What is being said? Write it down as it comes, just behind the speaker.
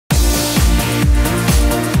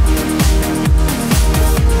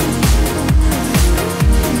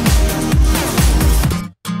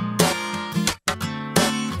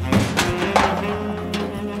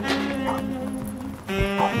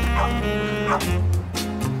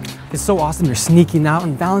It's so awesome you're sneaking out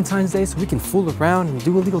on Valentine's Day so we can fool around and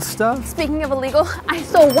do illegal stuff. Speaking of illegal, I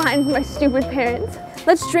stole wine from my stupid parents.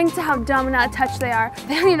 Let's drink to how dumb and out of touch they are.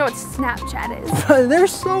 They don't even know what Snapchat is. They're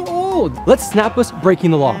so old. Let's snap us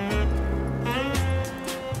breaking the law.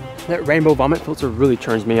 That rainbow vomit filter really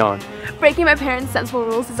turns me on. Breaking my parents' sensible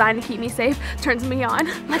rules designed to keep me safe turns me on.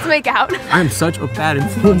 Let's make out. I'm such a bad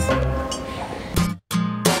influence.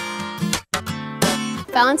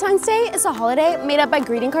 Valentine's Day is a holiday made up by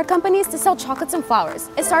greeting card companies to sell chocolates and flowers.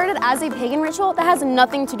 It started as a pagan ritual that has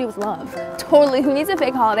nothing to do with love. Totally, who needs a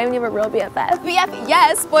fake holiday when you have a real BFF? BF,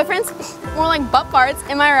 yes, boyfriends, more like butt farts,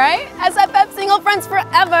 am I right? SFF, single friends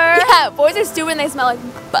forever. Yeah, boys are stupid and they smell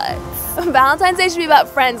like butts. Valentine's Day should be about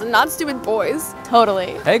friends and not stupid boys.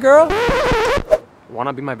 Totally. Hey girl,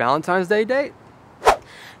 wanna be my Valentine's Day date?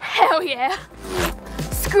 Hell yeah.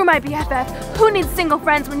 Screw my BFF. Who needs single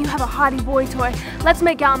friends when you have a hottie boy toy? Let's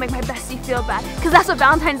make out and make my bestie feel bad. Cause that's what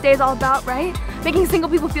Valentine's Day is all about, right? Making single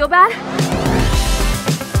people feel bad?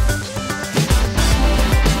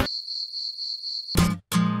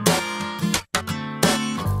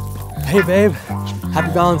 Hey babe,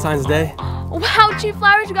 happy Valentine's Day. Wow, cheap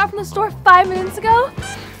flowers you got from the store 5 minutes ago?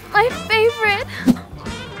 My favorite.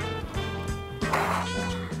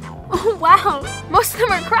 Oh wow, most of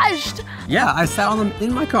them are crushed. Yeah, I sat on them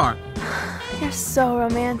in my car. You're so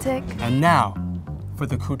romantic. And now, for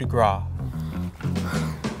the coup de grace.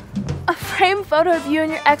 A framed photo of you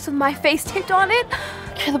and your ex with my face taped on it?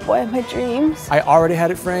 You're the boy of my dreams. I already had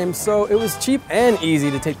it framed, so it was cheap and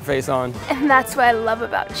easy to tape your face on. And that's what I love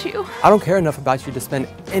about you. I don't care enough about you to spend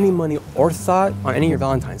any money or thought on any of your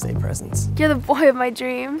Valentine's Day presents. You're the boy of my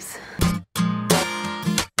dreams.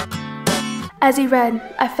 As he read,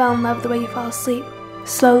 I fell in love the way you fall asleep,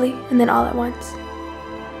 slowly and then all at once.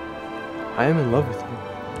 I am in love with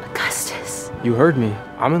you. Augustus. You heard me.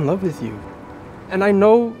 I'm in love with you. And I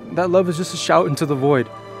know that love is just a shout into the void,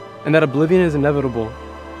 and that oblivion is inevitable,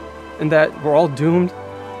 and that we're all doomed,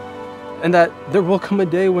 and that there will come a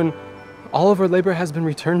day when all of our labor has been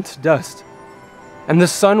returned to dust, and the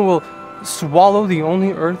sun will swallow the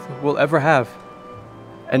only earth we'll ever have.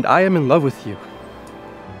 And I am in love with you.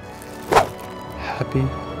 Happy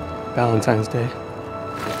Valentine's Day.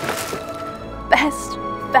 Best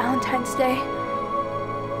Valentine's Day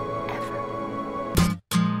ever.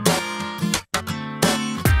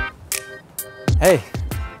 Hey,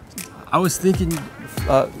 I was thinking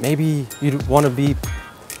maybe you'd want to be...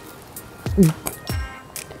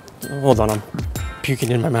 Hold on, I'm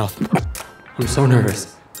puking in my mouth. I'm so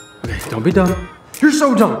nervous. Okay, don't be dumb. You're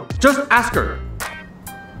so dumb. Just ask her.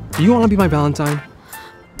 Do you want to be my Valentine?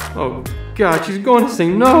 Oh God, she's going to say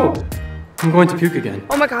no. I'm going to puke again.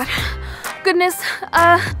 Oh my God. Goodness.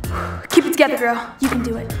 Keep it together, girl. You can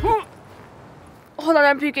do it. Hold on,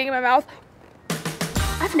 I'm puking in my mouth.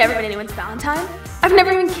 I've never been anyone's Valentine. I've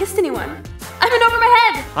never even kissed anyone. I've been over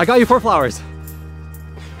my head. I got you 4 flowers.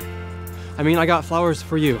 I mean, I got flowers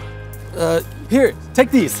for you. Here,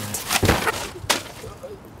 take these.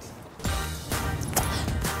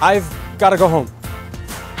 I've got to go home.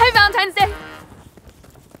 Happy Valentine's Day.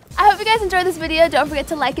 I hope you guys enjoyed this video. Don't forget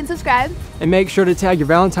to like and subscribe. And make sure to tag your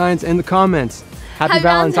Valentines in the comments. Happy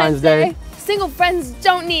Valentine's Day. Single friends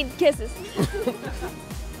don't need kisses.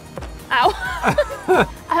 Ow.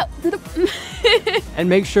 And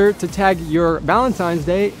make sure to tag your Valentine's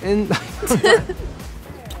Day in...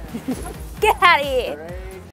 Get out of here.